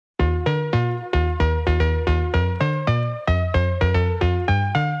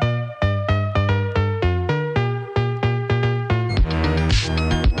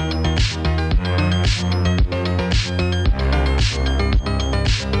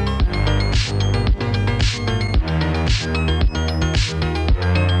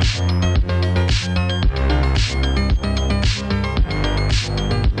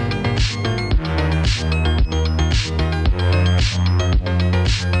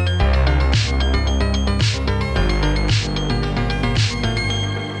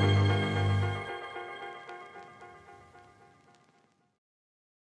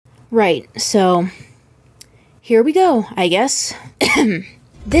Right, so here we go, I guess.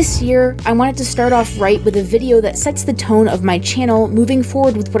 This year, I wanted to start off right with a video that sets the tone of my channel moving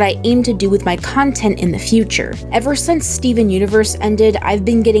forward with what I aim to do with my content in the future. Ever since Steven Universe ended, I've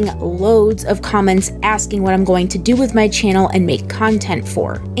been getting loads of comments asking what I'm going to do with my channel and make content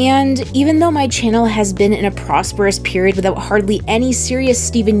for. And even though my channel has been in a prosperous period without hardly any serious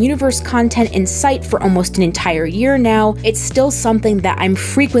Steven Universe content in sight for almost an entire year now, it's still something that I'm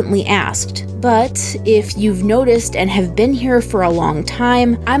frequently asked. But if you've noticed and have been here for a long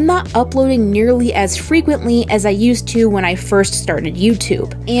time, I'm not uploading nearly as frequently as I used to when I first started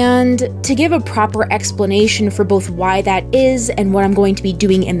YouTube. And to give a proper explanation for both why that is and what I'm going to be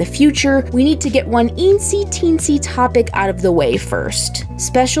doing in the future, we need to get one eensy-teensy topic out of the way first: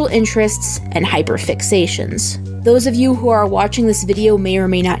 special interests and hyperfixations. Those of you who are watching this video may or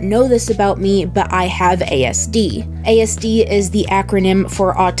may not know this about me, but I have ASD. ASD is the acronym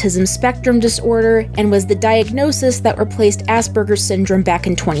for Autism Spectrum Disorder and was the diagnosis that replaced Asperger's syndrome back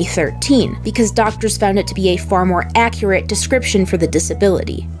in 2013, because doctors found it to be a far more accurate description for the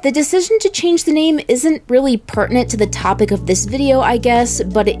disability. The decision to change the name isn't really pertinent to the topic of this video, I guess,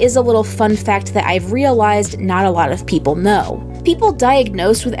 but it is a little fun fact that I've realized not a lot of people know. People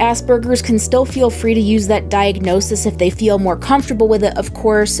diagnosed with Asperger's can still feel free to use that diagnosis if they feel more comfortable with it, of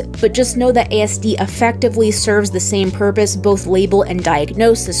course, but just know that ASD effectively serves the same purpose both label and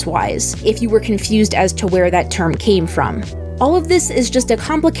diagnosis-wise, if you were confused as to where that term came from. All of this is just a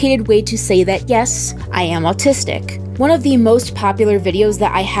complicated way to say that yes, I am autistic. One of the most popular videos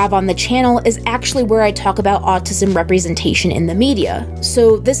that I have on the channel is actually where I talk about autism representation in the media.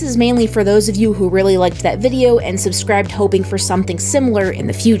 So this is mainly for those of you who really liked that video and subscribed hoping for something similar in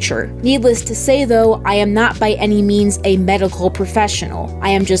the future. Needless to say though, I am not by any means a medical professional. I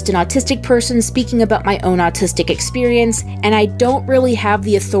am just an autistic person speaking about my own autistic experience, and I don't really have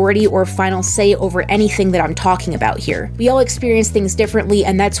the authority or final say over anything that I'm talking about here. We all experience things differently,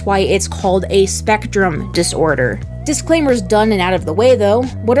 and that's why it's called a spectrum disorder. Disclaimers done and out of the way though,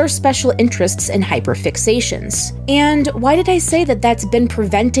 what are special interests and hyperfixations? And why did I say that that's been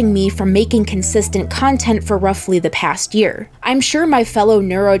preventing me from making consistent content for roughly the past year? I'm sure my fellow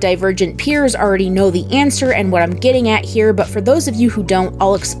neurodivergent peers already know the answer and what I'm getting at here, but for those of you who don't,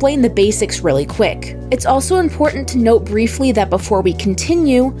 I'll explain the basics really quick. It's also important to note briefly that before we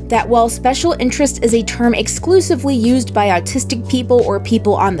continue, that while special interest is a term exclusively used by autistic people or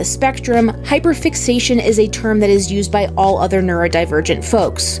people on the spectrum, hyperfixation is a term that is used by all other neurodivergent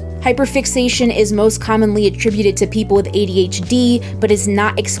folks. Hyperfixation is most commonly attributed to people with ADHD, but is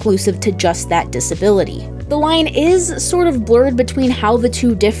not exclusive to just that disability. The line is sort of blurred between how the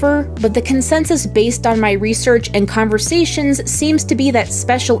two differ, but the consensus based on my research and conversations seems to be that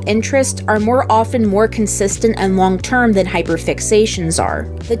special interests are more often more consistent and long-term than hyperfixations are.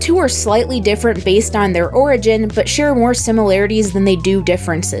 The two are slightly different based on their origin, but share more similarities than they do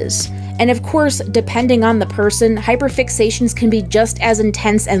differences. And of course, depending on the person, hyperfixations can be just as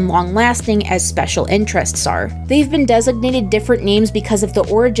intense and long-lasting as special interests are. They've been designated different names because of the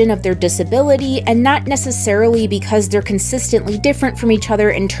origin of their disability, and not necessarily because they're consistently different from each other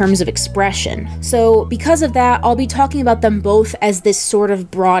in terms of expression. So because of that, I'll be talking about them both as this sort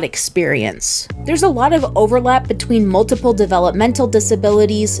of broad experience. There's a lot of overlap between multiple developmental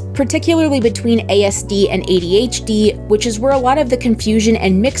disabilities, particularly between ASD and ADHD, which is where a lot of the confusion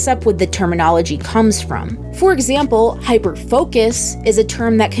and mix-up with the terminology comes from. For example, hyperfocus is a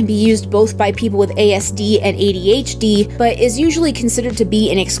term that can be used both by people with ASD and ADHD, but is usually considered to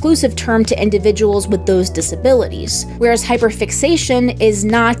be an exclusive term to individuals with those disabilities, whereas hyperfixation is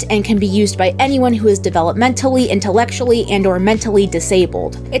not and can be used by anyone who is developmentally, intellectually, and/or mentally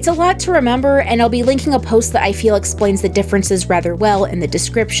disabled. It's a lot to remember, and I'll be linking a post that I feel explains the differences rather well in the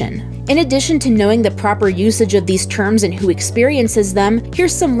description. In addition to knowing the proper usage of these terms and who experiences them,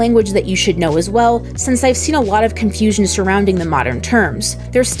 here's some language that you should know as well, since I've seen a lot of confusion surrounding the modern terms.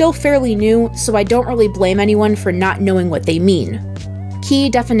 They're still fairly new, so I don't really blame anyone for not knowing what they mean. Key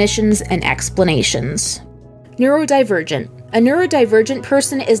definitions and explanations. Neurodivergent. A neurodivergent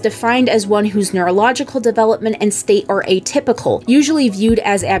person is defined as one whose neurological development and state are atypical, usually viewed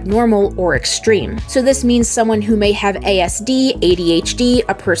as abnormal or extreme. So this means someone who may have ASD, ADHD,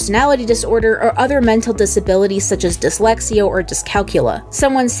 a personality disorder, or other mental disabilities such as dyslexia or dyscalculia.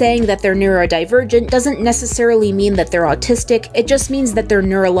 Someone saying that they're neurodivergent doesn't necessarily mean that they're autistic, it just means that they're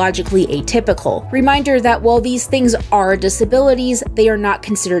neurologically atypical. Reminder that while these things are disabilities, they are not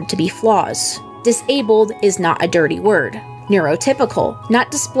considered to be flaws. Disabled is not a dirty word. Neurotypical,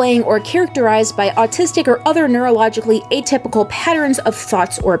 not displaying or characterized by autistic or other neurologically atypical patterns of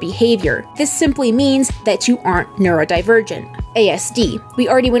thoughts or behavior. This simply means that you aren't neurodivergent. ASD. We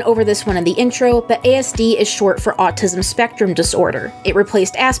already went over this one in the intro, but ASD is short for Autism Spectrum Disorder. It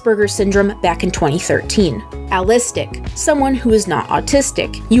replaced Asperger's syndrome back in 2013. Allistic. Someone who is not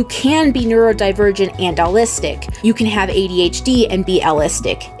autistic. You can be neurodivergent and allistic. You can have ADHD and be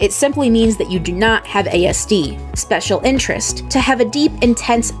allistic. It simply means that you do not have ASD. Special interest. To have a deep,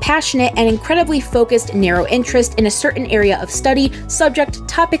 intense, passionate, and incredibly focused narrow interest in a certain area of study, subject,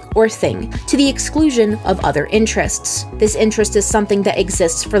 topic, or thing, to the exclusion of other interests. This interest is something that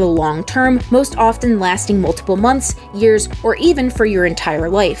exists for the long term, most often lasting multiple months, years, or even for your entire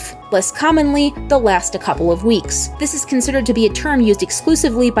life. Less commonly, they'll last a couple of weeks. This is considered to be a term used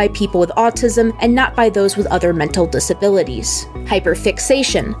exclusively by people with autism and not by those with other mental disabilities.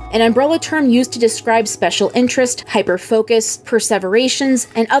 Hyperfixation, an umbrella term used to describe special interest, hyperfocus, perseverations,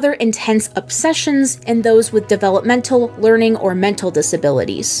 and other intense obsessions in those with developmental, learning, or mental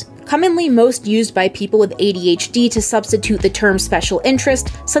disabilities. Commonly most used by people with ADHD to substitute the term special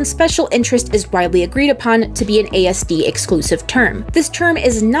interest, since special interest is widely agreed upon to be an ASD exclusive term. This term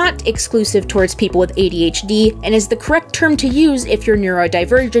is not exclusive towards people with ADHD and is the correct term to use if you're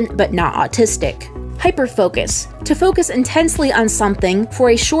neurodivergent but not autistic. Hyperfocus, to focus intensely on something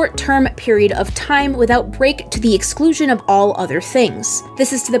for a short-term period of time without break to the exclusion of all other things.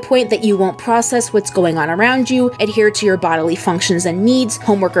 This is to the point that you won't process what's going on around you, adhere to your bodily functions and needs,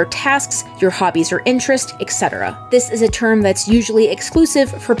 homework or tasks, your hobbies or interests, etc. This is a term that's usually exclusive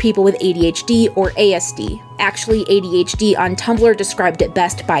for people with ADHD or ASD. Actually, ADHD on Tumblr described it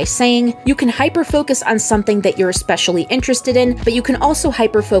best by saying, you can hyperfocus on something that you're especially interested in, but you can also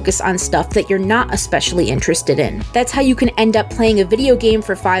hyperfocus on stuff that you're not especially interested in. That's how you can end up playing a video game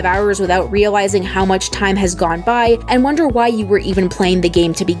for 5 hours without realizing how much time has gone by and wonder why you were even playing the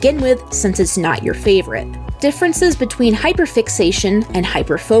game to begin with, since it's not your favorite. Differences between hyperfixation and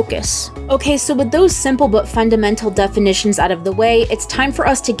hyperfocus. Okay, so with those simple but fundamental definitions out of the way, it's time for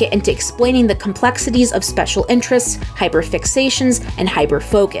us to get into explaining the complexities of special interests, hyperfixations, and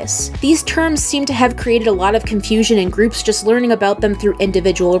hyperfocus. These terms seem to have created a lot of confusion in groups just learning about them through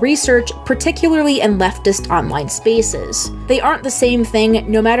individual research, particularly in leftist online spaces. They aren't the same thing,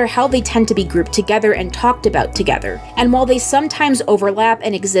 no matter how they tend to be grouped together and talked about together. And while they sometimes overlap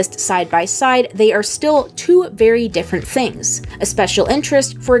and exist side by side, they are still two very different things. A special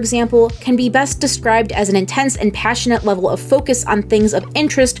interest, for example, can be best described as an intense and passionate level of focus on things of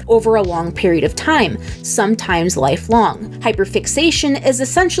interest over a long period of time, sometimes lifelong. Hyperfixation is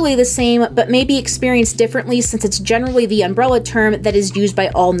essentially the same, but may be experienced differently since it's generally the umbrella term that is used by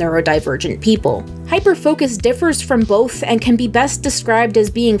all neurodivergent people. Hyperfocus differs from both and can be best described as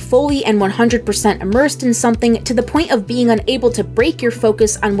being fully and 100% immersed in something to the point of being unable to break your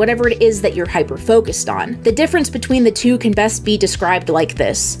focus on whatever it is that you're hyperfocused on. The difference between the two can best be described like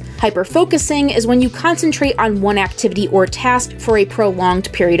this. Hyperfocusing is when you concentrate on one activity or task for a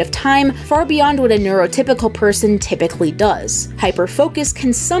prolonged period of time, far beyond what a neurotypical person typically does. Hyperfocus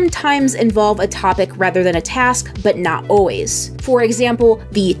can sometimes involve a topic rather than a task, but not always. For example,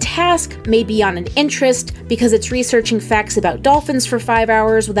 the task may be on an interest because it's researching facts about dolphins for 5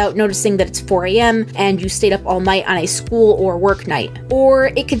 hours without noticing that it's 4 AM and you stayed up all night on a school or work night. Or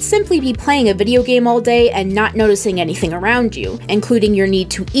it could simply be playing a video game all day and not noticing anything around you, including your need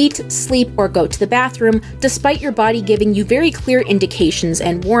to eat, sleep, or go to the bathroom, despite your body giving you very clear indications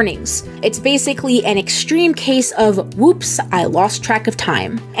and warnings. It's basically an extreme case of, whoops, I lost track of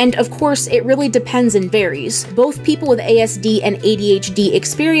time. And of course, it really depends and varies. Both people with ASD and ADHD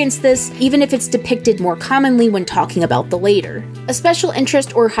experience this, even if it's depicted more commonly when talking about the later. A special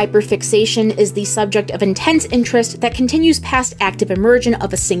interest or hyperfixation is the subject of intense interest that continues past active immersion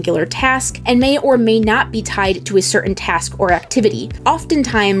of a singular task and may or may not be tied to a certain task or activity.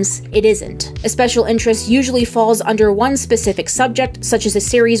 Oftentimes, it isn't. A special interest usually falls under one specific subject, such as a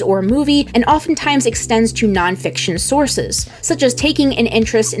series or a movie, and oftentimes extends to non-fiction sources, such as taking an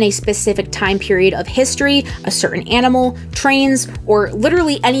interest in a specific time period of history, a certain animal, trains, or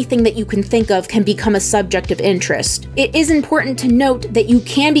literally anything that you can think of can become a subject of interest. It is important to note that you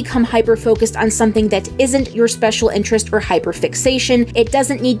can become hyper-focused on something that isn't your special interest or hyperfixation. It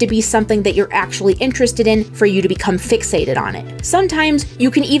doesn't need to be something that you're actually interested in for you to become fixated on it. Sometimes you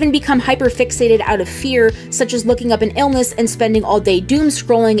can even become hyperfixated out of fear, such as looking up an illness and spending all day doom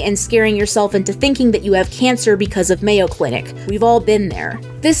scrolling and scaring yourself into thinking that you have cancer because of Mayo Clinic. We've all been there.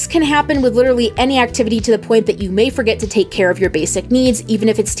 This can happen with literally any activity to the point that you may forget to take care of your basic needs, even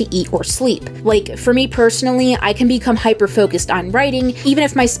if it's to eat or sleep. Like, for me personally, I can become hyper-focused on writing, even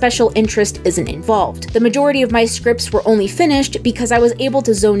if my special interest isn't involved. The majority of my scripts were only finished because I was able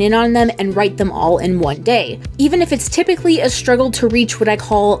to zone in on them and write them all in one day, even if it's typically a struggle to reach what I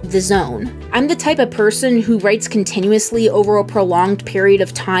call the zone. I'm the type of person who writes continuously over a prolonged period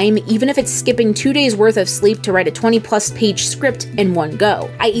of time, even if it's skipping 2 days worth of sleep to write a 20+ page script in one go.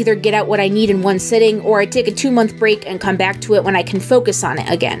 I either get out what I need in one sitting, or I take a 2-month break and come back to it when I can focus on it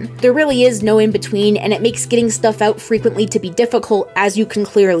again. There really is no in between, and it makes getting stuff out frequently to be difficult, as you can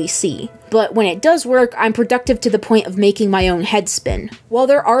clearly see. But when it does work, I'm productive to the point of making my own head spin. While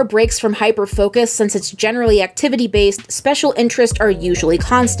there are breaks from hyper-focus, since it's generally activity-based, special interests are usually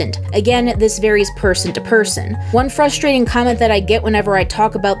constant. Again, this varies person to person. One frustrating comment that I get whenever I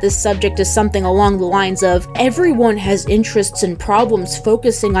talk about this subject is something along the lines of, everyone has interests and problems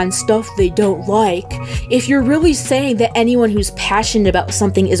focusing on stuff they don't like. If you're really saying that anyone who's passionate about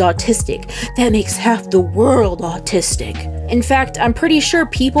something is autistic, that makes half the world autistic. In fact, I'm pretty sure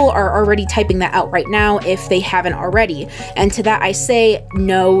people are already typing that out right now if they haven't already, and to that I say,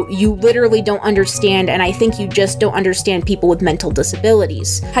 no, you literally don't understand, and I think you just don't understand people with mental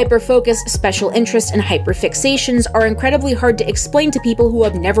disabilities. Hyperfocus, special interest, and hyperfixations are incredibly hard to explain to people who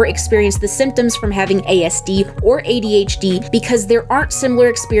have never experienced the symptoms from having ASD or ADHD because there aren't similar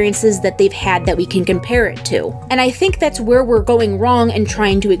experiences that they've had that we can compare it to. And I think that's where we're going wrong in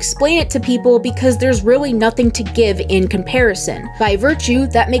trying to explain it to people, because there's really nothing to give in comparison. By virtue,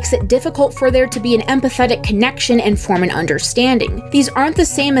 that makes it difficult for there to be an empathetic connection and form an understanding. These aren't the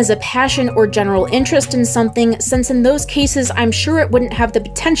same as a passion or general interest in something, since in those cases I'm sure it wouldn't have the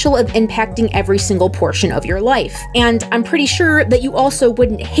potential of impacting every single portion of your life. And I'm pretty sure that you also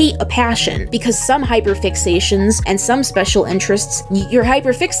wouldn't hate a passion, because some hyperfixations and some special interests you're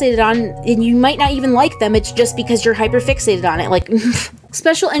hyperfixated on, and you might not even like them, it's just because you're hyperfixated on it, like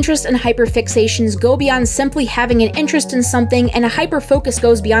Special interest and hyperfixations go beyond simply having an interest in something, and a hyperfocus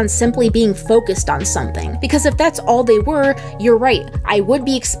goes beyond simply being focused on something. Because if that's all they were, you're right, I would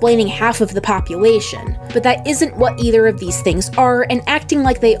be explaining half of the population. But that isn't what either of these things are, and acting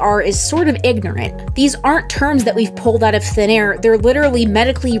like they are is sort of ignorant. These aren't terms that we've pulled out of thin air, they're literally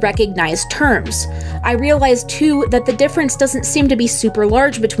medically recognized terms. I realized too that the difference doesn't seem to be super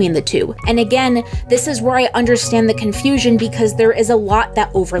large between the two. And again, this is where I understand the confusion, because there is a lot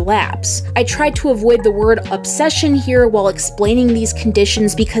that overlaps. I tried to avoid the word obsession here while explaining these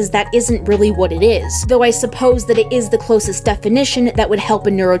conditions because that isn't really what it is, though I suppose that it is the closest definition that would help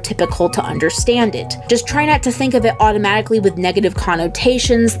a neurotypical to understand it. Just try not to think of it automatically with negative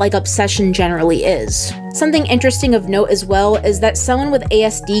connotations like obsession generally is. Something interesting of note as well is that someone with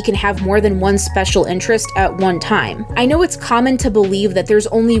ASD can have more than one special interest at one time. I know it's common to believe that there's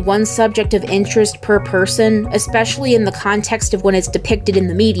only one subject of interest per person, especially in the context of when it's depicted in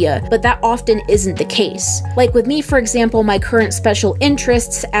the media, but that often isn't the case. Like with me, for example, my current special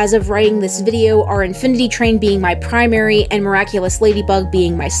interests as of writing this video are Infinity Train being my primary and Miraculous Ladybug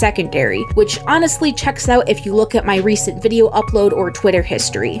being my secondary, which honestly checks out if you look at my recent video upload or Twitter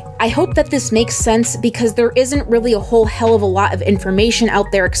history. I hope that this makes sense because there isn't really a whole hell of a lot of information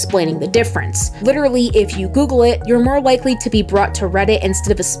out there explaining the difference. Literally, if you Google it, you're more likely to be brought to Reddit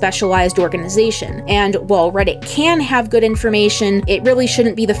instead of a specialized organization. And while Reddit can have good information, it really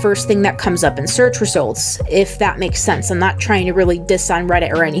shouldn't be the first thing that comes up in search results, if that makes sense. I'm not trying to really diss on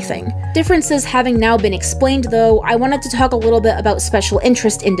Reddit or anything. Differences having now been explained though, I wanted to talk a little bit about special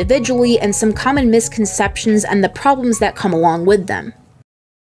interest individually and some common misconceptions and the problems that come along with them.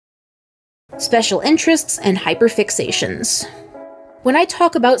 Special interests and hyperfixations. When I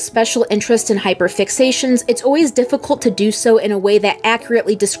talk about special interests and hyperfixations, it's always difficult to do so in a way that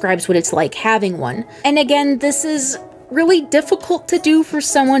accurately describes what it's like having one. And again, this is really difficult to do for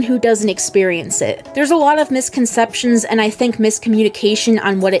someone who doesn't experience it. There's a lot of misconceptions and I think miscommunication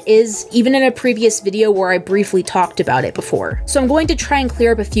on what it is, even in a previous video where I briefly talked about it before. So I'm going to try and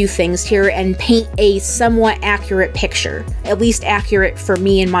clear up a few things here and paint a somewhat accurate picture, at least accurate for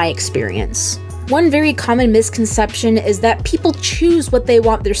me in my experience. One very common misconception is that people choose what they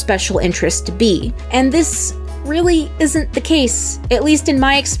want their special interest to be, and this really isn't the case. At least in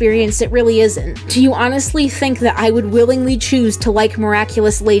my experience, it really isn't. Do you honestly think that I would willingly choose to like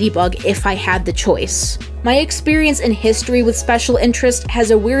Miraculous Ladybug if I had the choice? My experience and history with special interest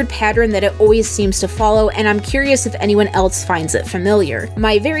has a weird pattern that it always seems to follow, and I'm curious if anyone else finds it familiar.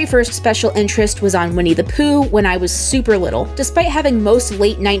 My very first special interest was on Winnie the Pooh when I was super little. Despite having most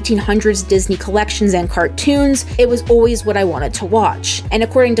late 1900s Disney collections and cartoons, it was always what I wanted to watch. And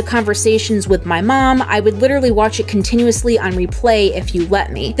according to conversations with my mom, I would literally watch it continuously on replay if you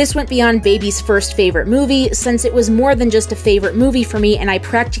let me. This went beyond baby's first favorite movie, since it was more than just a favorite movie for me, and I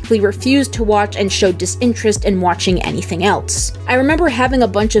practically refused to watch and showed disinterest in watching anything else. I remember having a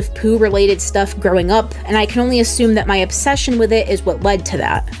bunch of Pooh-related stuff growing up, and I can only assume that my obsession with it is what led to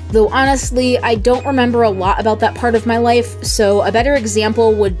that. Though honestly, I don't remember a lot about that part of my life, so a better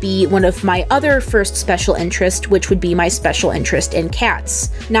example would be one of my other first special interests, which would be my special interest in cats.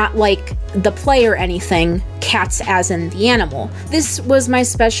 Not like the play or anything, cats as in the animal. This was my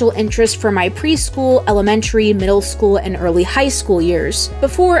special interest for my preschool, elementary, middle school, and early high school years,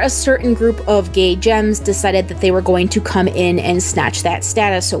 before a certain group of gay gems decided that they were going to come in and snatch that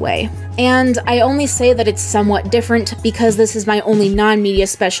status away. And I only say that it's somewhat different because this is my only non-media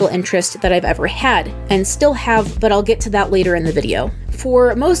special interest that I've ever had, and still have, but I'll get to that later in the video.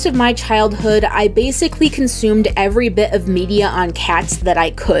 For most of my childhood, I basically consumed every bit of media on cats that I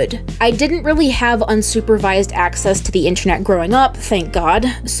could. I didn't really have unsupervised access to the internet growing up, thank God,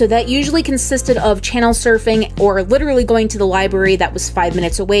 so that usually consisted of channel surfing or literally going to the library that was 5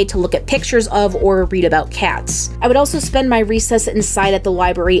 minutes away to look at pictures of or read about cats. I would also spend my recess inside at the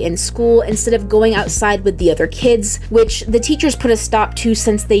library in school instead of going outside with the other kids, which the teachers put a stop to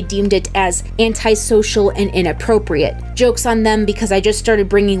since they deemed it as antisocial and inappropriate. Joke's on them because I just started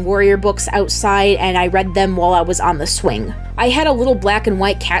bringing warrior books outside and I read them while I was on the swing. I had a little black and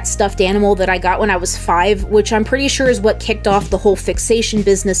white cat stuffed animal that I got when I was 5, which I'm pretty sure is what kicked off the whole fixation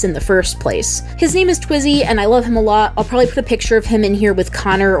business in the first place. His name is Twizzy and I love him a lot. I'll probably put a picture of him in here with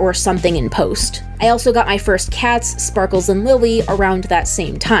Connor or something in post. I also got my first cats, Sparkles and Lily, around that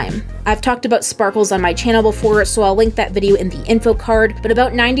same time. I've talked about Sparkles on my channel before, so I'll link that video in the info card, but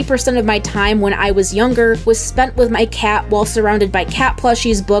about 90% of my time when I was younger was spent with my cat while surrounded by cat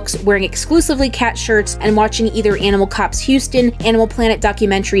plushies, books, wearing exclusively cat shirts, and watching either Animal Cops Houston, Animal Planet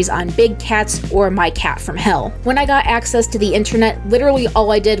documentaries on big cats, or My Cat from Hell. When I got access to the internet, literally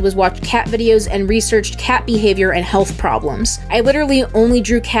all I did was watch cat videos and researched cat behavior and health problems. I literally only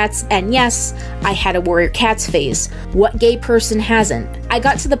drew cats, and yes, I had a warrior cats phase. What gay person hasn't? I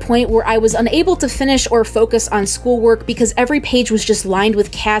got to the point where I was unable to finish or focus on schoolwork because every page was just lined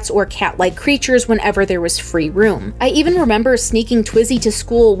with cats or cat-like creatures whenever there was free room. I even remember sneaking Twizzy to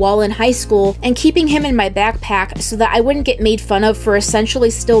school while in high school and keeping him in my backpack so that I wouldn't get made fun of for essentially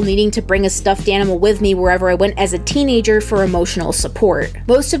still needing to bring a stuffed animal with me wherever I went as a teenager for emotional support.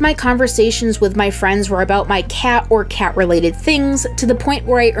 Most of my conversations with my friends were about my cat or cat-related things, to the point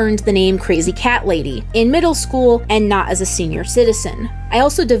where I earned the name Crazy Cat Lady in middle school and not as a senior citizen. I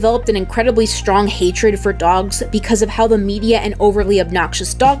also developed an incredibly strong hatred for dogs because of how the media and overly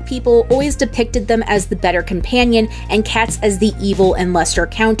obnoxious dog people always depicted them as the better companion and cats as the evil and lesser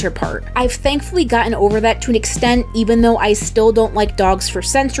counterpart. I've thankfully gotten over that to an extent, even though I still don't like dogs for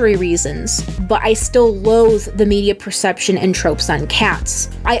sensory reasons, but I still loathe the media perception and tropes on cats.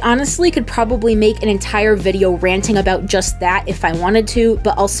 I honestly could probably make an entire video ranting about just that if I wanted to,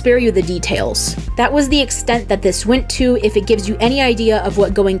 but I'll spare you the details. That was the extent that this went to, if it gives you any idea of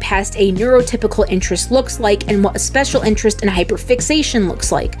what going past a neurotypical interest looks like and what a special interest in hyperfixation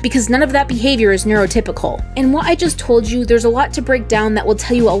looks like, because none of that behavior is neurotypical. In what I just told you, there's a lot to break down that will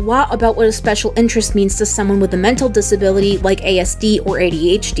tell you a lot about what a special interest means to someone with a mental disability like ASD or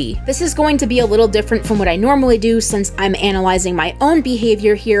ADHD. This is going to be a little different from what I normally do since I'm analyzing my own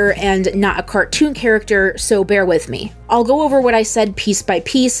behavior here and not a cartoon character, so bear with me. I'll go over what I said piece by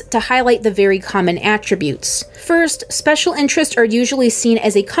piece to highlight the very common attributes. First, special interests are usually seen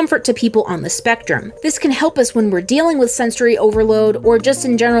as a comfort to people on the spectrum. This can help us when we're dealing with sensory overload, or just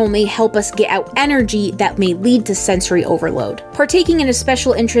in general may help us get out energy that may lead to sensory overload. Partaking in a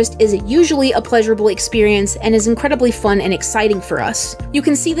special interest is usually a pleasurable experience and is incredibly fun and exciting for us. You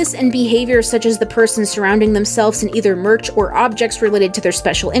can see this in behaviors such as the person surrounding themselves in either merch or objects related to their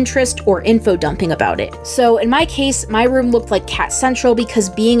special interest or info dumping about it. So in my case, my room looked like Cat Central because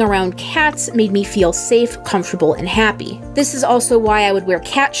being around cats made me feel safe, comfortable, and happy. This is also why why I would wear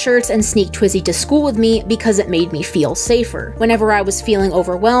cat shirts and sneak Twizzy to school with me, because it made me feel safer. Whenever I was feeling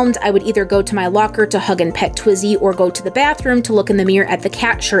overwhelmed, I would either go to my locker to hug and pet Twizzy or go to the bathroom to look in the mirror at the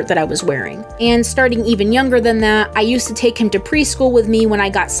cat shirt that I was wearing. And starting even younger than that, I used to take him to preschool with me when I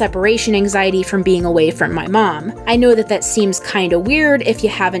got separation anxiety from being away from my mom. I know that seems kinda weird if you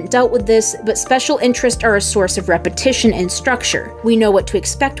haven't dealt with this, but special interests are a source of repetition and structure. We know what to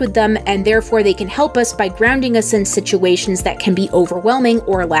expect with them, and therefore they can help us by grounding us in situations that can be overwhelming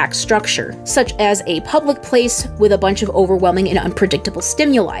or lack structure, such as a public place with a bunch of overwhelming and unpredictable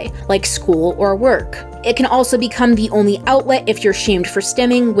stimuli, like school or work. It can also become the only outlet if you're shamed for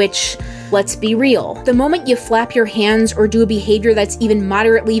stimming, which, let's be real, the moment you flap your hands or do a behavior that's even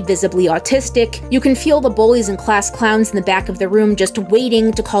moderately visibly autistic, you can feel the bullies and class clowns in the back of the room just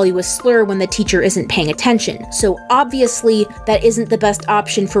waiting to call you a slur when the teacher isn't paying attention. So obviously, that isn't the best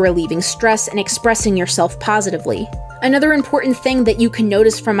option for relieving stress and expressing yourself positively. Another important thing that you can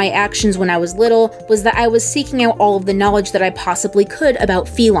notice from my actions when I was little was that I was seeking out all of the knowledge that I possibly could about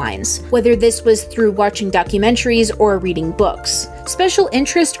felines, whether this was through watching documentaries or reading books. Special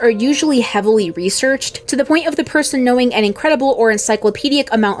interests are usually heavily researched, to the point of the person knowing an incredible or encyclopedic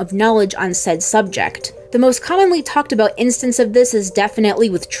amount of knowledge on said subject. The most commonly talked about instance of this is definitely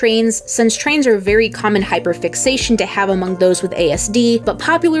with trains, since trains are a very common hyperfixation to have among those with ASD, but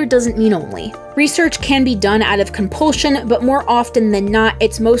popular doesn't mean only. Research can be done out of compulsion, but more often than not,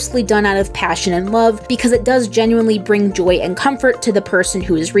 it's mostly done out of passion and love, because it does genuinely bring joy and comfort to the person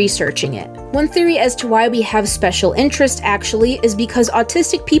who is researching it. One theory as to why we have special interest actually is because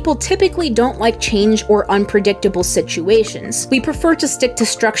autistic people typically don't like change or unpredictable situations. We prefer to stick to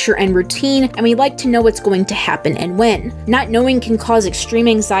structure and routine, and we like to know what's going to happen and when. Not knowing can cause extreme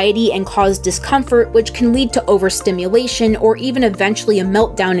anxiety and cause discomfort, which can lead to overstimulation or even eventually a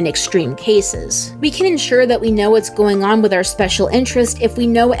meltdown in extreme cases. We can ensure that we know what's going on with our special interest if we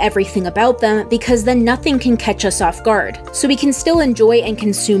know everything about them, because then nothing can catch us off guard. So we can still enjoy and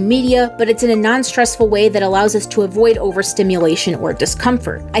consume media, but it's in a non-stressful way that allows us to avoid overstimulation or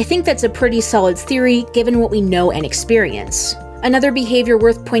discomfort. I think that's a pretty solid theory given what we know and experience. Another behavior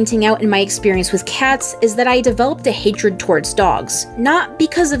worth pointing out in my experience with cats is that I developed a hatred towards dogs. Not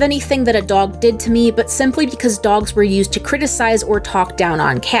because of anything that a dog did to me, but simply because dogs were used to criticize or talk down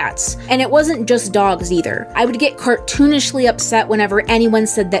on cats. And it wasn't just dogs either. I would get cartoonishly upset whenever anyone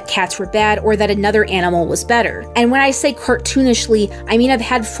said that cats were bad or that another animal was better. And when I say cartoonishly, I mean I've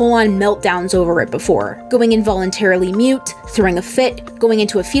had full-on meltdowns over it before. Going involuntarily mute, throwing a fit, going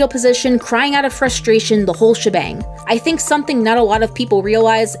into a fetal position, crying out of frustration, the whole shebang. I think something not a lot of people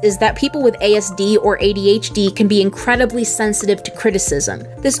realize is that people with ASD or ADHD can be incredibly sensitive to criticism.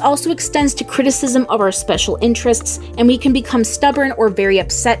 This also extends to criticism of our special interests, and we can become stubborn or very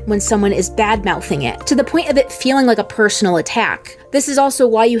upset when someone is bad-mouthing it, to the point of it feeling like a personal attack. This is also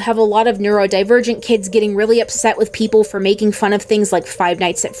why you have a lot of neurodivergent kids getting really upset with people for making fun of things like Five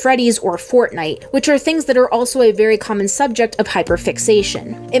Nights at Freddy's or Fortnite, which are things that are also a very common subject of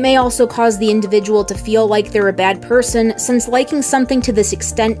hyperfixation. It may also cause the individual to feel like they're a bad person, since liking something to this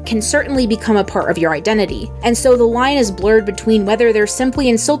extent can certainly become a part of your identity. And so the line is blurred between whether they're simply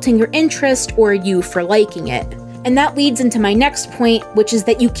insulting your interest or you for liking it. And that leads into my next point, which is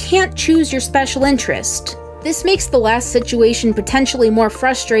that you can't choose your special interest. This makes the last situation potentially more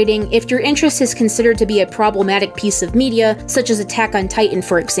frustrating if your interest is considered to be a problematic piece of media, such as Attack on Titan,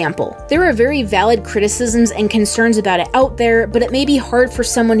 for example. There are very valid criticisms and concerns about it out there, but it may be hard for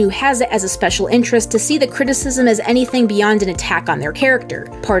someone who has it as a special interest to see the criticism as anything beyond an attack on their character.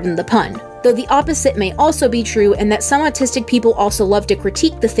 Pardon the pun. Though the opposite may also be true, in that some autistic people also love to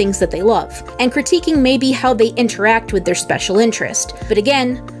critique the things that they love, and critiquing may be how they interact with their special interest. But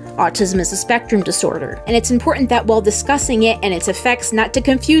again, autism is a spectrum disorder, and it's important that while discussing it and its effects, not to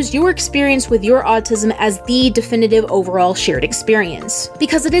confuse your experience with your autism as the definitive overall shared experience.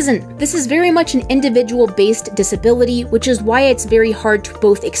 Because it isn't. This is very much an individual-based disability, which is why it's very hard to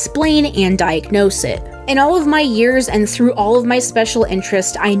both explain and diagnose it. In all of my years and through all of my special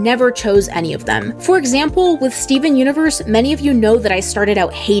interests, I never chose any of them. For example, with Steven Universe, many of you know that I started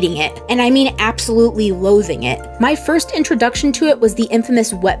out hating it, and I mean absolutely loathing it. My first introduction to it was the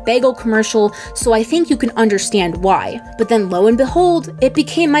infamous wet bagel commercial, so I think you can understand why. But then lo and behold, it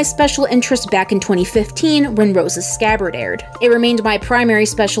became my special interest back in 2015 when Rose's Scabbard aired. It remained my primary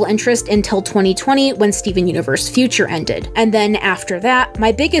special interest until 2020 when Steven Universe Future ended. And then after that,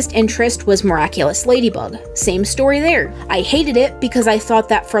 my biggest interest was Miraculous Ladybug. Ladybug. Same story there. I hated it because I thought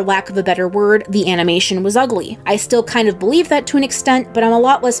that, for lack of a better word, the animation was ugly. I still kind of believe that to an extent, but I'm a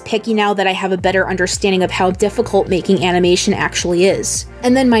lot less picky now that I have a better understanding of how difficult making animation actually is.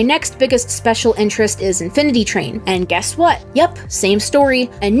 And then my next biggest special interest is Infinity Train. And guess what? Yep, same story.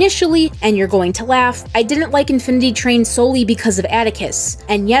 Initially, and you're going to laugh, I didn't like Infinity Train solely because of Atticus.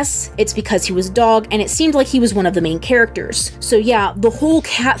 And yes, it's because he was a dog, and it seemed like he was one of the main characters. So yeah, the whole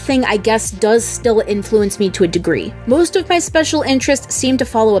cat thing, I guess, does still influence me to a degree. Most of my special interests seem to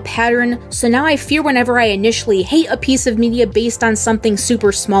follow a pattern, so now I fear whenever I initially hate a piece of media based on something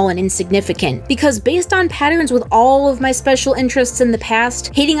super small and insignificant. Because based on patterns with all of my special interests in the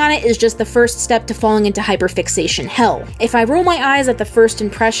past, hating on it is just the first step to falling into hyperfixation hell. If I roll my eyes at the first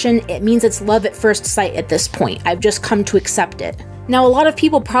impression, it means it's love at first sight at this point. I've just come to accept it. Now, a lot of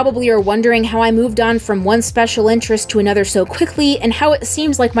people probably are wondering how I moved on from one special interest to another so quickly, and how it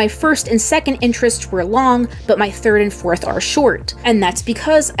seems like my first and second interests were long, but my third and fourth are short. And that's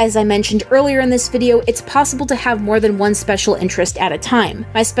because, as I mentioned earlier in this video, it's possible to have more than one special interest at a time.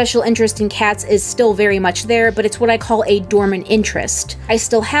 My special interest in cats is still very much there, but it's what I call a dormant interest. I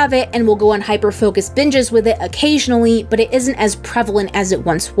still have it and will go on hyper-focused binges with it occasionally, but it isn't as prevalent as it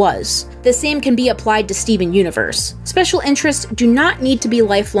once was. The same can be applied to Steven Universe. Special interests do not need to be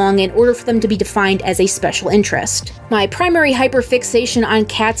lifelong in order for them to be defined as a special interest. My primary hyperfixation on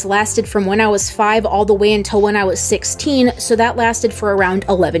cats lasted from when I was 5 all the way until when I was 16, so that lasted for around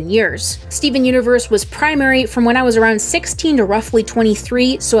 11 years. Steven Universe was primary from when I was around 16 to roughly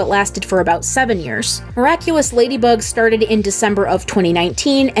 23, so it lasted for about 7 years. Miraculous Ladybug started in December of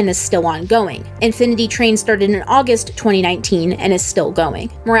 2019 and is still ongoing. Infinity Train started in August 2019 and is still going.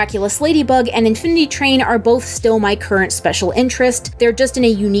 Miraculous Ladybug and Infinity Train are both still my current special interest. They're just in a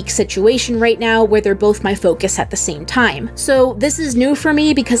unique situation right now where they're both my focus at the same time. So this is new for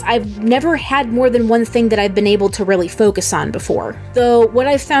me because I've never had more than one thing that I've been able to really focus on before. Though what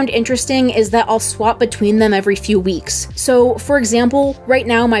I've found interesting is that I'll swap between them every few weeks. So for example, right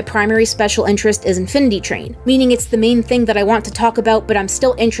now my primary special interest is Infinity Train, meaning it's the main thing that I want to talk about, but I'm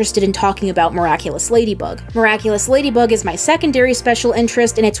still interested in talking about Miraculous Ladybug. Miraculous Ladybug is my secondary special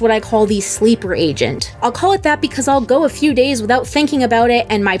interest, and it's what I call the sleeper agent. I'll call it that because I'll go a few days without thinking about it,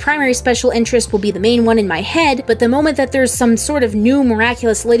 and my primary special interest will be the main one in my head, but the moment that there's some sort of new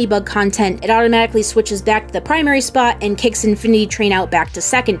Miraculous Ladybug content, it automatically switches back to the primary spot and kicks Infinity Train out back to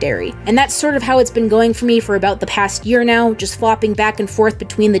secondary. And that's sort of how it's been going for me for about the past year now, just flopping back and forth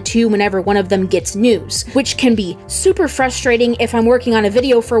between the two whenever one of them gets news, which can be super frustrating if I'm working on a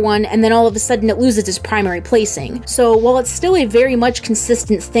video for one and then all of a sudden it loses its primary placing. So while it's still a very much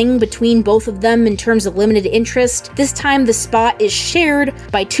consistent thing between both of them in terms of limited interest, this time the spot is shared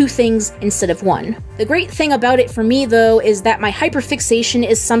by two things instead of one. The great thing about it for me though is that my hyperfixation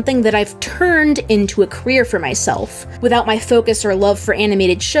is something that I've turned into a career for myself. Without my focus or love for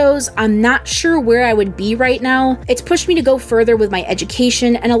animated shows, I'm not sure where I would be right now. It's pushed me to go further with my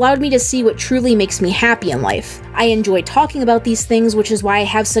education and allowed me to see what truly makes me happy in life. I enjoy talking about these things, which is why I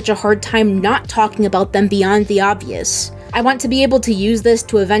have such a hard time not talking about them beyond the obvious. I want to be able to use this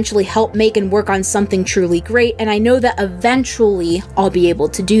to eventually help make and work on something truly great, and I know that eventually I'll be able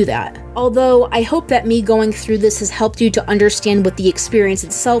to do that. Although, I hope that me going through this has helped you to understand what the experience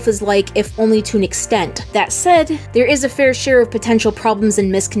itself is like, if only to an extent. That said, there is a fair share of potential problems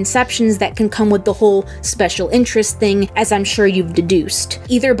and misconceptions that can come with the whole special interest thing, as I'm sure you've deduced,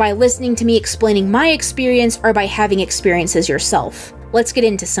 either by listening to me explaining my experience or by having experiences yourself. Let's get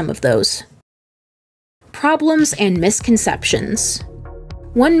into some of those. Problems and misconceptions.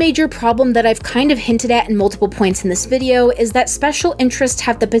 One major problem that I've kind of hinted at in multiple points in this video is that special interests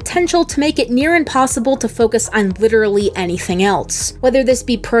have the potential to make it near impossible to focus on literally anything else. Whether this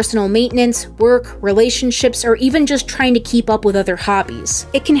be personal maintenance, work, relationships, or even just trying to keep up with other hobbies.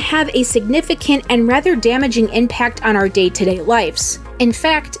 It can have a significant and rather damaging impact on our day-to-day lives. In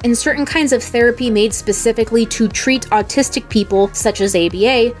fact, in certain kinds of therapy made specifically to treat autistic people, such as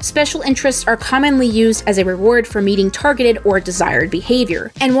ABA, special interests are commonly used as a reward for meeting targeted or desired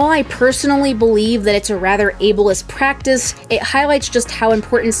behavior. And while I personally believe that it's a rather ableist practice, it highlights just how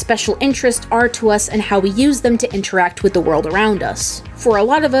important special interests are to us and how we use them to interact with the world around us. For a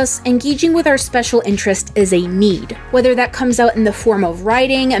lot of us, engaging with our special interest is a need. Whether that comes out in the form of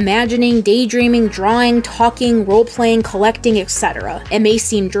writing, imagining, daydreaming, drawing, talking, role-playing, collecting, etc. It may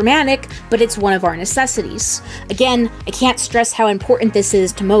seem dramatic, but it's one of our necessities. Again, I can't stress how important this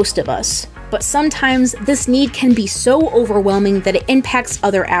is to most of us. But sometimes this need can be so overwhelming that it impacts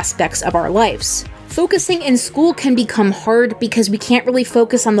other aspects of our lives. Focusing in school can become hard because we can't really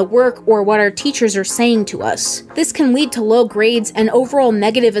focus on the work or what our teachers are saying to us. This can lead to low grades and overall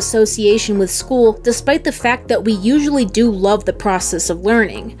negative association with school, despite the fact that we usually do love the process of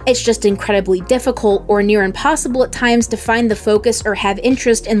learning. It's just incredibly difficult or near impossible at times to find the focus or have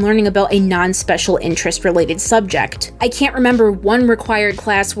interest in learning about a non-special interest related subject. I can't remember one required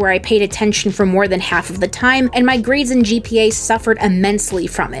class where I paid attention for more than half of the time, and my grades and GPA suffered immensely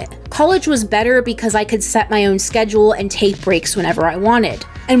from it. College was better because I could set my own schedule and take breaks whenever I wanted.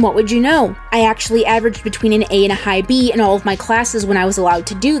 And what would you know? I actually averaged between an A and a high B in all of my classes when I was allowed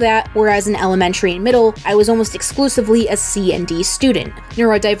to do that, whereas in elementary and middle, I was almost exclusively a C and D student.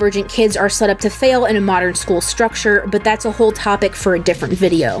 Neurodivergent kids are set up to fail in a modern school structure, but that's a whole topic for a different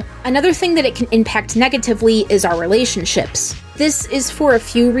video. Another thing that it can impact negatively is our relationships. This is for a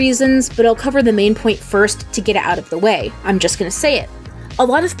few reasons, but I'll cover the main point first to get it out of the way. I'm just gonna say it. A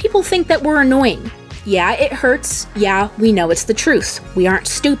lot of people think that we're annoying. Yeah, it hurts. Yeah, we know it's the truth. We aren't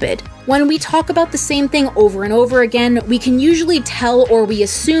stupid. When we talk about the same thing over and over again, we can usually tell or we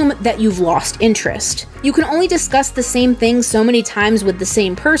assume that you've lost interest. You can only discuss the same thing so many times with the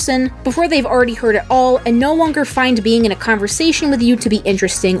same person before they've already heard it all and no longer find being in a conversation with you to be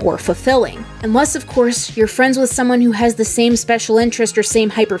interesting or fulfilling. Unless, of course, you're friends with someone who has the same special interest or same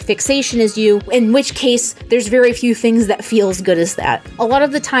hyperfixation as you, in which case, there's very few things that feel as good as that. A lot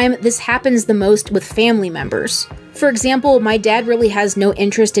of the time, this happens the most with family members. For example, my dad really has no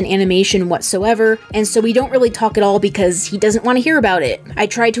interest in animation whatsoever, and so we don't really talk at all because he doesn't want to hear about it. I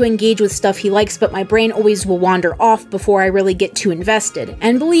try to engage with stuff he likes, but my brain always will wander off before I really get too invested.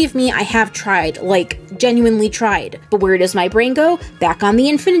 And believe me, I have tried, like, genuinely tried. But where does my brain go? Back on the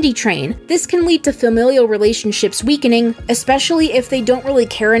infinity train. This can lead to familial relationships weakening, especially if they don't really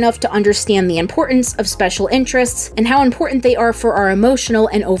care enough to understand the importance of special interests and how important they are for our emotional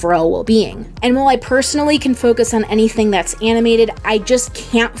and overall well-being. And while I personally can focus on anything that's animated, I just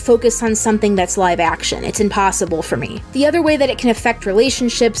can't focus on something that's live action. It's impossible for me. The other way that it can affect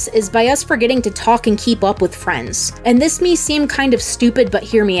relationships is by us forgetting to talk and keep up with friends. And this may seem kind of stupid, but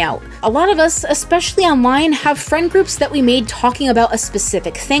hear me out. A lot of us, especially online, have friend groups that we made talking about a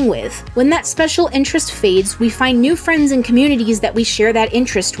specific thing with. When that special interest fades, we find new friends and communities that we share that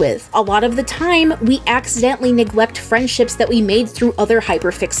interest with. A lot of the time, we accidentally neglect friendships that we made through other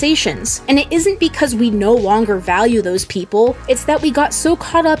hyperfixations. And it isn't because we no longer value those people, it's that we got so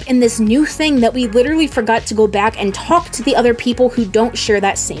caught up in this new thing that we literally forgot to go back and talk to the other people who don't share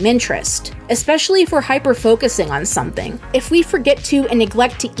that same interest. Especially if we're hyper-focusing on something. If we forget to and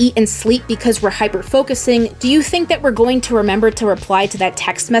neglect to eat and sleep because we're hyper-focusing, do you think that we're going to remember to reply to that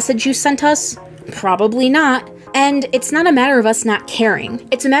text message you sent us? Probably not. And it's not a matter of us not caring.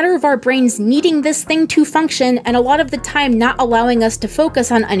 It's a matter of our brains needing this thing to function and a lot of the time not allowing us to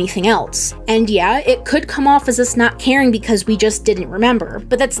focus on anything else. And yeah, it could come off as us not caring because we just didn't remember,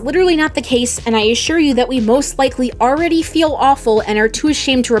 but that's literally not the case, and I assure you that we most likely already feel awful and are too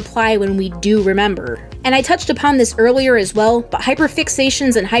ashamed to reply when we do remember. And I touched upon this earlier as well, but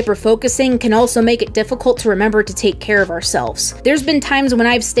hyperfixations and hyperfocusing can also make it difficult to remember to take care of ourselves. There's been times when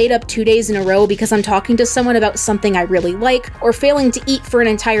I've stayed up 2 days in a row because I'm talking to someone about something I really like, or failing to eat for an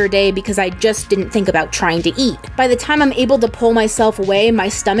entire day because I just didn't think about trying to eat. By the time I'm able to pull myself away, my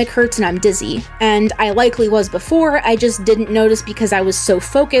stomach hurts and I'm dizzy. And I likely was before, I just didn't notice because I was so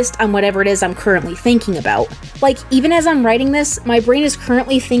focused on whatever it is I'm currently thinking about. Like, even as I'm writing this, my brain is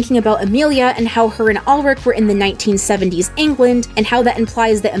currently thinking about Amelia and how her and Ulrich were in the 1970s England, and how that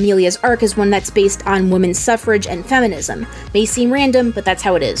implies that Amelia's arc is one that's based on women's suffrage and feminism. May seem random, but that's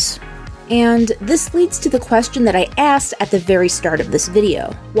how it is. And this leads to the question that I asked at the very start of this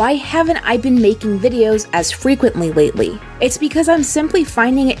video. Why haven't I been making videos as frequently lately? It's because I'm simply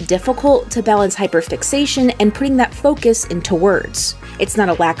finding it difficult to balance hyperfixation and putting that focus into words. It's not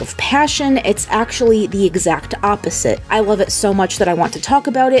a lack of passion, it's actually the exact opposite. I love it so much that I want to talk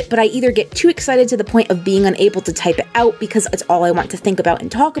about it, but I either get too excited to the point of being unable to type it out because it's all I want to think about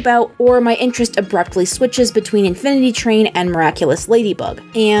and talk about, or my interest abruptly switches between Infinity Train and Miraculous Ladybug.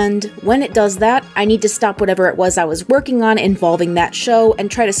 And when it does that, I need to stop whatever it was I was working on involving that show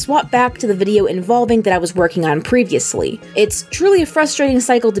and try to swap back to the video involving that I was working on previously. It's truly a frustrating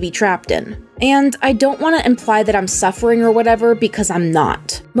cycle to be trapped in. And I don't want to imply that I'm suffering or whatever, because I'm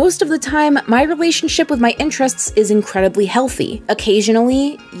not. Most of the time, my relationship with my interests is incredibly healthy.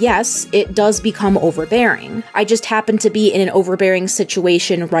 Occasionally, yes, it does become overbearing. I just happen to be in an overbearing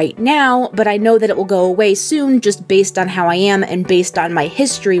situation right now, but I know that it will go away soon just based on how I am and based on my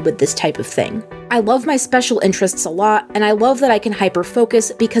history with this type of thing. I love my special interests a lot, and I love that I can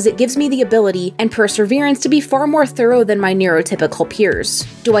hyperfocus because it gives me the ability and perseverance to be far more thorough than my neurotypical peers.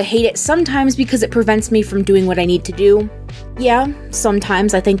 Do I hate it sometimes because it prevents me from doing what I need to do? Yeah,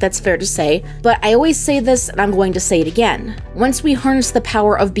 sometimes, I think that's fair to say, but I always say this and I'm going to say it again. Once we harness the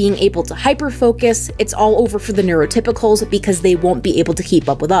power of being able to hyperfocus, it's all over for the neurotypicals because they won't be able to keep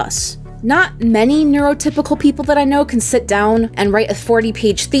up with us. Not many neurotypical people that I know can sit down and write a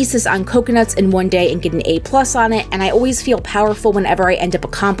 40-page thesis on coconuts in one day and get an A+ on it, and I always feel powerful whenever I end up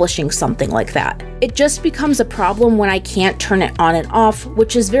accomplishing something like that. It just becomes a problem when I can't turn it on and off,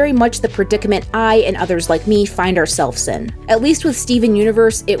 which is very much the predicament I and others like me find ourselves in. At least with Steven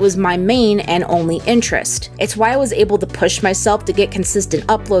Universe, it was my main and only interest. It's why I was able to push myself to get consistent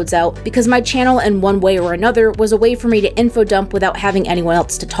uploads out, because my channel in one way or another was a way for me to info dump without having anyone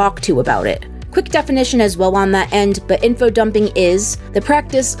else to talk to about it. Quick definition as well on that end, but info dumping is the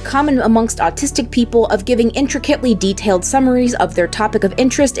practice, common amongst autistic people, of giving intricately detailed summaries of their topic of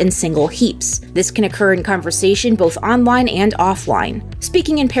interest in single heaps. This can occur in conversation both online and offline.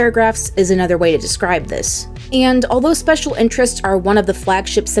 Speaking in paragraphs is another way to describe this. And although special interests are one of the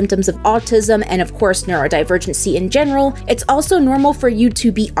flagship symptoms of autism and of course neurodivergency in general, it's also normal for you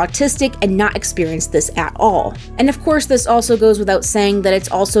to be autistic and not experience this at all. And of course this also goes without saying that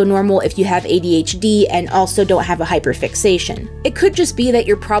it's also normal if you have ADHD and also don't have a hyperfixation. It could just be that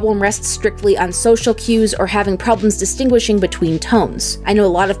your problem rests strictly on social cues or having problems distinguishing between tones. I know a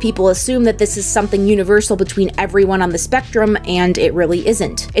lot of people assume that this is something universal between everyone on the spectrum, and it really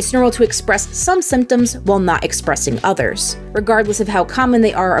isn't. It's normal to express some symptoms while not expressing others, regardless of how common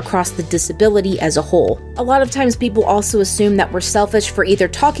they are across the disability as a whole. A lot of times people also assume that we're selfish for either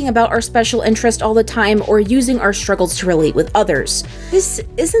talking about our special interest all the time or using our struggles to relate with others. This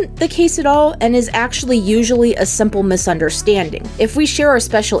isn't the case at all and is actually usually a simple misunderstanding. If we share our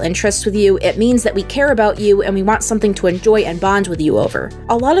special interests with you, it means that we care about you and we want something to enjoy and bond with you over.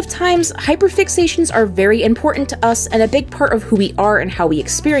 A lot of times, hyperfixations are very important to us and a big part of who we are and how we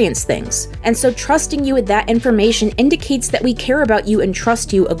experience things. And so trusting you with that information indicates that we care about you and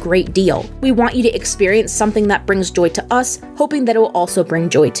trust you a great deal. We want you to experience something that brings joy to us, hoping that it will also bring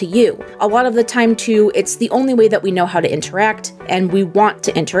joy to you. A lot of the time too, it's the only way that we know how to interact, and we want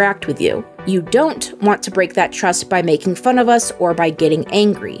to interact with you. You don't want to break that trust by making fun of us or by getting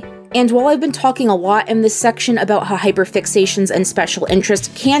angry. And while I've been talking a lot in this section about how hyperfixations and special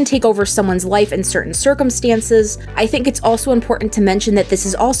interest can take over someone's life in certain circumstances, I think it's also important to mention that this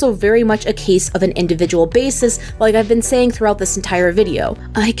is also very much a case of an individual basis, like I've been saying throughout this entire video.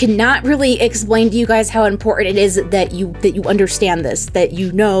 I cannot really explain to you guys how important it is that you understand this, that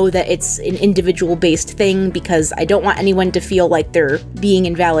you know that it's an individual-based thing, because I don't want anyone to feel like they're being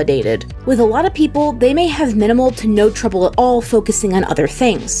invalidated. With a lot of people, they may have minimal to no trouble at all focusing on other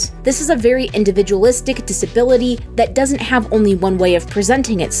things. This is a very individualistic disability that doesn't have only one way of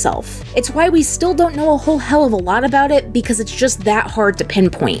presenting itself. It's why we still don't know a whole hell of a lot about it, because it's just that hard to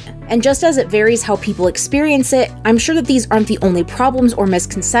pinpoint. And just as it varies how people experience it, I'm sure that these aren't the only problems or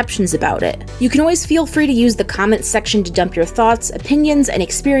misconceptions about it. You can always feel free to use the comments section to dump your thoughts, opinions, and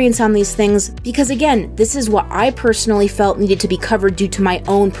experience on these things, because again, this is what I personally felt needed to be covered due to my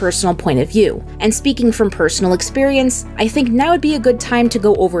own personal point of view. And speaking from personal experience, I think now would be a good time to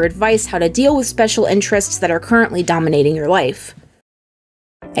go over advice how to deal with special interests that are currently dominating your life.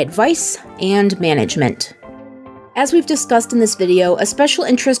 Advice and management. As we've discussed in this video, a special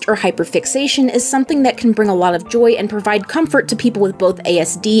interest or hyperfixation is something that can bring a lot of joy and provide comfort to people with both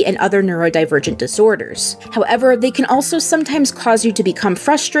ASD and other neurodivergent disorders. However, they can also sometimes cause you to become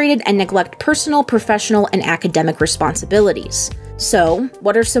frustrated and neglect personal, professional, and academic responsibilities. So,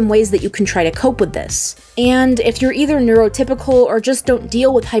 what are some ways that you can try to cope with this? And if you're either neurotypical or just don't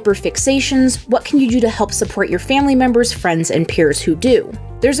deal with hyperfixations, what can you do to help support your family members, friends, and peers who do?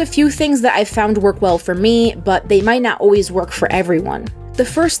 There's a few things that I've found work well for me, but they might not always work for everyone. The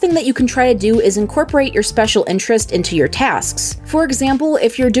first thing that you can try to do is incorporate your special interest into your tasks. For example,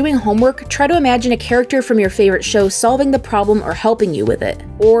 if you're doing homework, try to imagine a character from your favorite show solving the problem or helping you with it.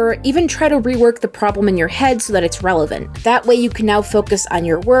 Or even try to rework the problem in your head so that it's relevant. That way you can now focus on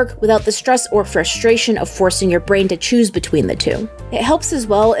your work without the stress or frustration of forcing your brain to choose between the two. It helps as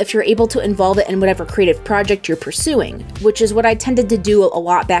well if you're able to involve it in whatever creative project you're pursuing, which is what I tended to do a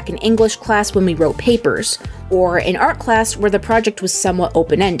lot back in English class when we wrote papers, or in art class where the project was somewhat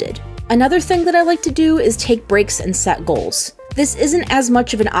open-ended. Another thing that I like to do is take breaks and set goals. This isn't as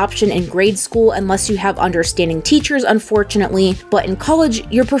much of an option in grade school unless you have understanding teachers, unfortunately, but in college,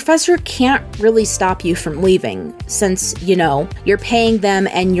 your professor can't really stop you from leaving, since, you know, you're paying them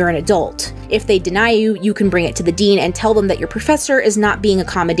and you're an adult. If they deny you, you can bring it to the dean and tell them that your professor is not being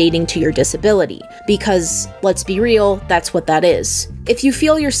accommodating to your disability, because, let's be real, that's what that is. If you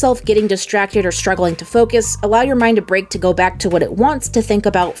feel yourself getting distracted or struggling to focus, allow your mind a break to go back to what it wants to think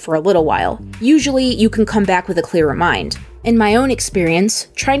about for a little while. Usually, you can come back with a clearer mind. In my own experience,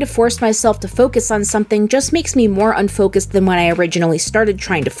 trying to force myself to focus on something just makes me more unfocused than when I originally started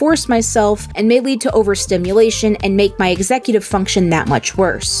trying to force myself, and may lead to overstimulation and make my executive function that much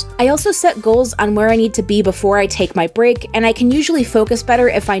worse. I also set goals on where I need to be before I take my break, and I can usually focus better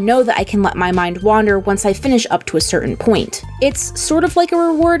if I know that I can let my mind wander once I finish up to a certain point. It's sort of like a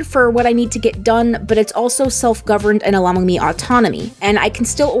reward for what I need to get done, but it's also self-governed and allowing me autonomy, and I can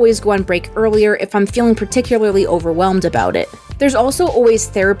still always go on break earlier if I'm feeling particularly overwhelmed about it. There's also always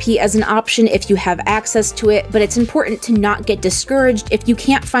therapy as an option if you have access to it, but it's important to not get discouraged if you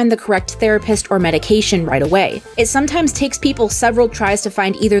can't find the correct therapist or medication right away. It sometimes takes people several tries to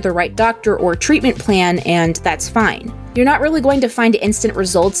find either the right doctor or treatment plan, and that's fine. You're not really going to find instant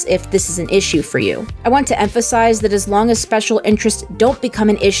results if this is an issue for you. I want to emphasize that as long as special interests don't become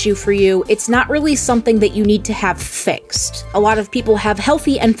an issue for you, it's not really something that you need to have fixed. A lot of people have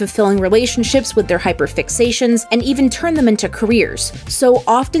healthy and fulfilling relationships with their hyperfixations and even turn them into careers, so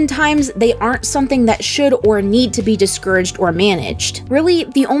oftentimes they aren't something that should or need to be discouraged or managed. Really,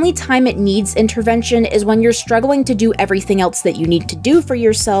 the only time it needs intervention is when you're struggling to do everything else that you need to do for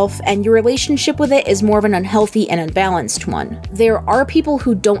yourself and your relationship with it is more of an unhealthy and unbalanced one. There are people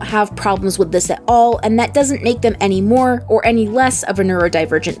who don't have problems with this at all, and that doesn't make them any more or any less of a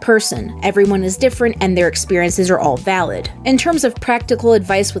neurodivergent person. Everyone is different and their experiences are all valid. In terms of practical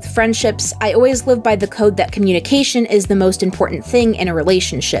advice with friendships, I always live by the code that communication is the most important thing in a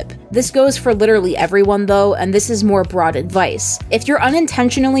relationship. This goes for literally everyone though, and this is more broad advice. If you're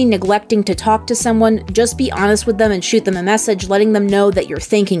unintentionally neglecting to talk to someone, just be honest with them and shoot them a message letting them know that you're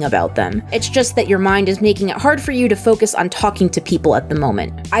thinking about them. It's just that your mind is making it hard for you to focus on talking to people at the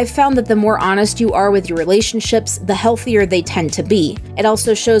moment. I've found that the more honest you are with your relationships, the healthier they tend to be. It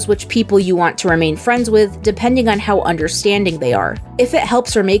also shows which people you want to remain friends with, depending on how understanding they are. If it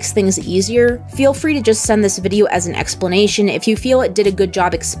helps or makes things easier, feel free to just send this video as an explanation if you feel it did a good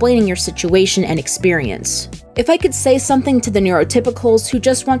job explaining your situation and experience. If I could say something to the neurotypicals who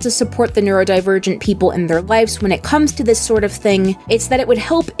just want to support the neurodivergent people in their lives when it comes to this sort of thing, it's that it would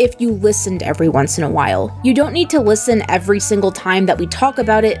help if you listened every once in a while. You don't need to listen every single time that we talk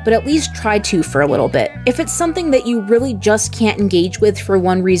about it, but at least try to for a little bit. If it's something that you really just can't engage with for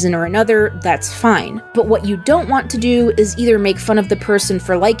one reason or another, that's fine. But what you don't want to do is either make fun of the person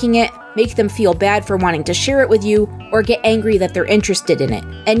for liking it, make them feel bad for wanting to share it with you, or get angry that they're interested in it.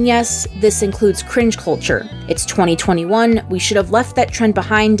 And yes, this includes cringe culture. It's 2021, we should have left that trend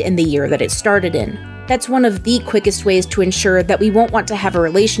behind in the year that it started in. That's one of the quickest ways to ensure that we won't want to have a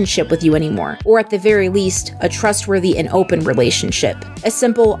relationship with you anymore, or at the very least, a trustworthy and open relationship. A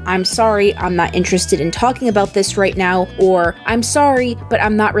simple, "I'm sorry, I'm not interested in talking about this right now," or "I'm sorry, but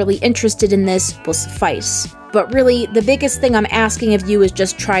I'm not really interested in this," will suffice. But really, the biggest thing I'm asking of you is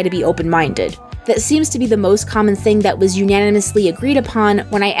just try to be open-minded. That seems to be the most common thing that was unanimously agreed upon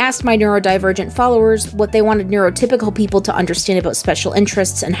when I asked my neurodivergent followers what they wanted neurotypical people to understand about special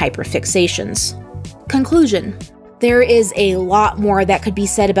interests and hyperfixations. Conclusion. There is a lot more that could be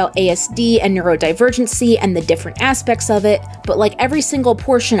said about ASD and neurodivergency and the different aspects of it, but like every single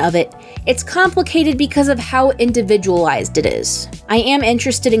portion of it, it's complicated because of how individualized it is. I am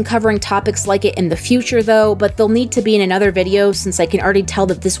interested in covering topics like it in the future though, but they'll need to be in another video since I can already tell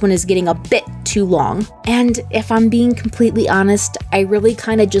that this one is getting a bit too long. And if I'm being completely honest, I really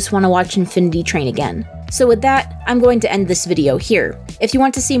kinda just wanna watch Infinity Train again. So with that, I'm going to end this video here. If you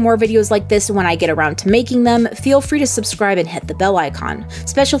want to see more videos like this when I get around to making them, feel free to subscribe and hit the bell icon.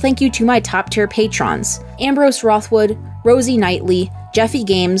 Special thank you to my top tier patrons: Ambrose Rothwood, Rosie Knightley, Jeffy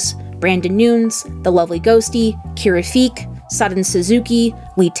Games, Brandon Nunes, The Lovely Ghosty, Kira Feek, Sudden Suzuki,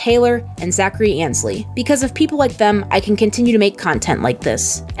 Lee Taylor, and Zachary Ansley. Because of people like them, I can continue to make content like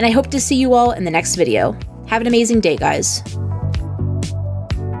this. And I hope to see you all in the next video. Have an amazing day, guys.